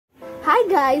Hi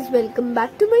guys, welcome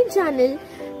back to my channel.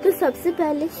 तो सबसे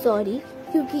पहले सॉरी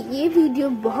क्योंकि ये वीडियो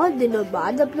बहुत दिनों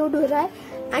बाद अपलोड हो रहा है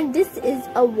and this is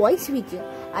a voice video.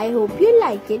 I hope you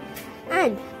like it.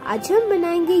 And आज हम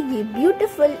बनाएंगे ये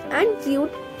beautiful and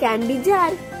cute candy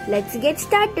jar. Let's get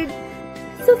started.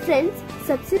 So friends,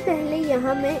 सबसे पहले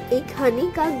यहाँ मैं एक हनी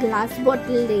का ग्लास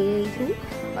बॉटल ले रही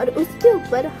हूँ और उसके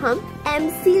ऊपर हम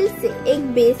एमसील से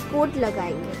एक बेस कोट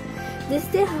लगाएंगे,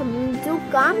 जिससे हम जो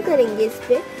काम करेंगे इस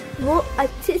पे वो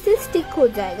अच्छे से स्टिक हो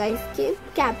जाएगा इसके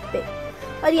कैप पे।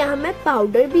 और यहाँ मैं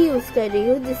पाउडर भी यूज कर रही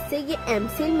हूँ जिससे ये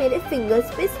एमसील मेरे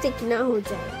फिंगर्स पे स्टिक ना हो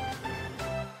जाए।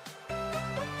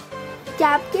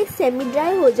 कैप के सेमी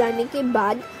ड्राई हो जाने के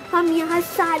बाद हम यहाँ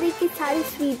सारे के सारे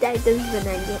स्वीट आइटम्स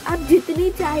बनाएंगे। आप जितनी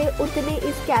चाहे उतने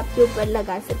इस कैप के ऊपर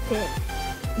लगा सकते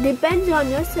हैं, depends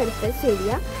on your surface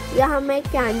area. यहाँ मैं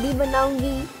कैंडी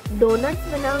बनाऊंगी,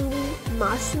 डोनट्स बनाऊंगी,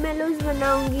 मार्शमेलोज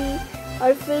बनाऊंगी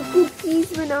और फिर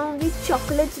कुकीज बनाऊंगी,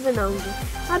 चॉकलेट्स बनाऊंगी।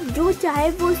 आप जो चाहे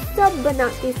वो सब बना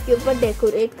के इसके ऊपर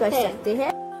डेकोरेट कर सकते हैं।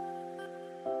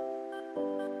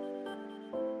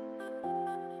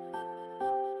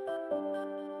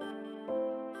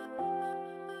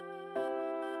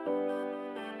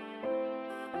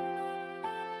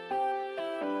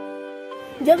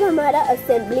 जब हमारा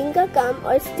असेंबलिंग का काम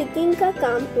और स्टिकिंग का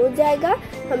काम हो जाएगा,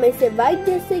 हमें इसे व्हाइट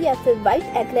जैसे या फिर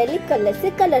व्हाइट एक्रेलिक कलर से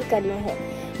कलर करना है।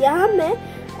 यहाँ मैं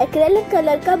एक्रेलिक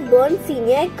कलर का बर्न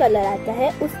सीनियर एक कलर आता है,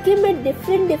 उसके मैं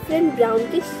डिफरेंट ब्राउन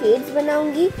की शेड्स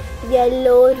बनाऊंगी,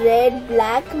 येलो, रेड,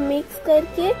 ब्लैक मिक्स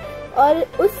करके। और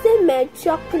उससे मैं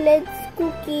चॉकलेट्स,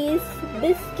 कुकीज,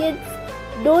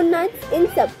 बिस्किट्स, डोनट्स, इन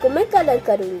सबको मैं कलर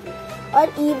करूंगी। और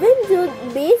इवन जो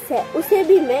बेस है उसे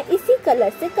भी मैं इसी कलर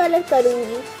से कलर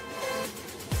करूंगी।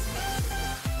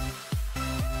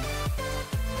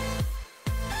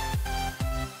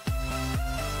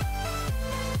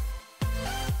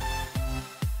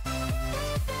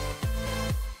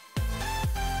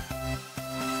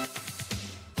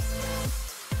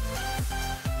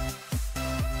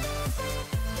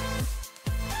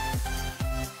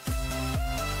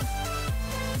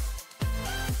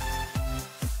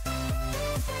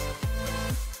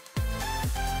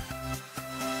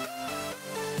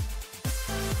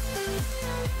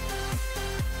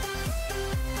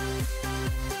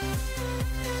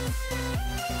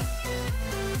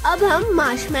 अब हम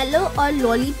मार्शमेलो और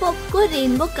लॉलीपॉप को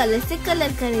रेनबो कलर से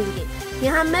कलर करेंगे।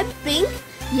 यहाँ मैं पिंक,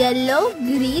 येलो,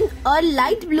 ग्रीन और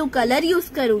लाइट ब्लू कलर यूज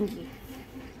करूंगी।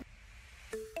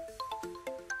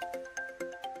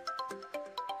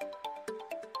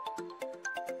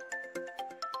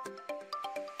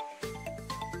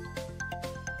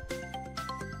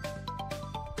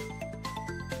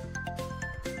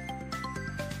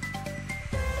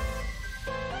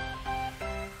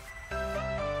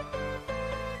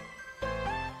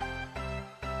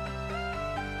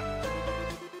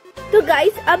 तो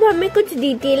गाइस, अब हमें कुछ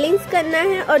डिटेलिंग्स करना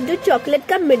है और जो चॉकलेट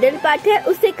का मिडल पार्ट है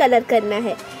उसे कलर करना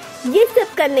है। ये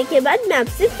सब करने के बाद मैं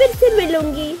आपसे फिर से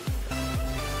मिलूंगी।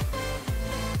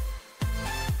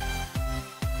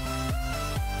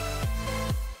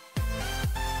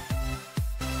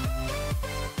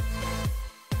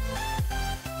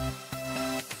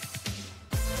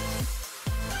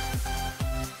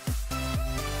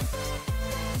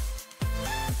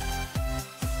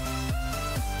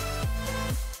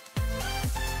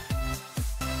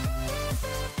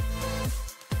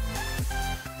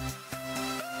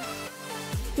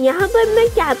 यहाँ पर मैं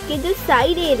कैप के जो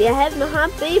साइड एरिया है वहाँ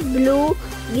पे ब्लू,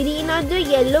 ग्रीन और जो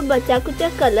येलो बचा कुचा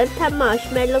कलर था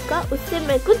मार्शमेलो का, उससे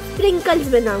मैं कुछ स्प्रिंकल्स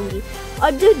बनाऊंगी।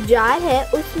 और जो जार है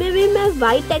उसमें भी मैं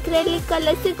व्हाइट एक्रेलिक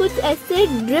कलर से कुछ ऐसे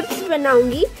ड्रिप्स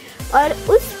बनाऊंगी और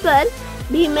उस पर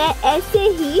भी मैं ऐसे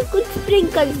ही कुछ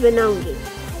स्प्रिंकल्स बनाऊंगी।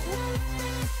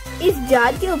 इस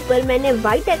जार के ऊपर मैंने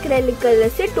व्हाइट एक्रेलिक कलर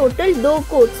से टोटल 2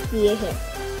 कोट्स किए हैं।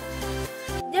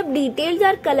 जब डिटेल्स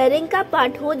और कलरिंग का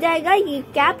पार्ट हो जाएगा, ये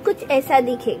कैप कुछ ऐसा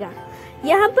दिखेगा।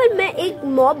 यहाँ पर मैं एक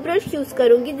मॉप ब्रश यूज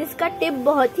करूंगी जिसका टिप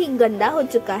बहुत ही गंदा हो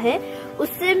चुका है।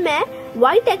 उससे मैं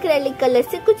व्हाइट एक्रेलिक कलर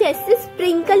से कुछ ऐसे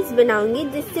स्प्रिंकल्स बनाऊंगी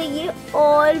जिससे ये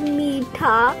और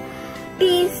मीठा,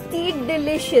 टेस्टी,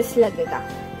 डिलिशियस लगेगा।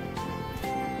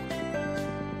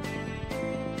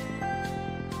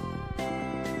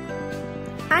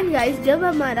 एंड गाइस, जब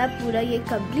हमारा पूरा ये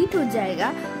कंप्लीट हो जाएगा,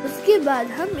 उसके बाद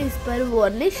हम इस पर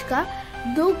वार्निश का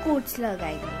 2 कोट्स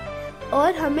लगाएंगे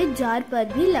और हमें जार पर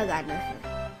भी लगाना है।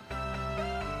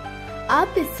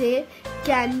 आप इसे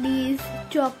कैंडीज,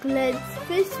 चॉकलेट्स,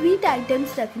 फिर स्वीट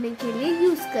आइटम्स रखने के लिए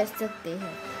यूज कर सकते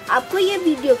हैं। आपको ये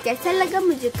वीडियो कैसा लगा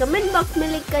मुझे कमेंट बॉक्स में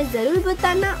लिखकर जरूर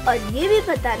बताना और ये भी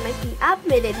बताना कि आप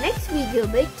मेरे नेक्स्ट वीडियो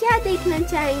में क्या देखना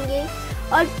चाहेंगे।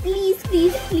 और प्लीज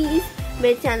प्लीज प्लीज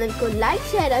मेरे चैनल को लाइक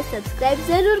शेयर और सब्सक्राइब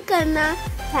ज़रूर करना।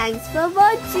 Thanks for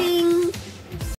watching.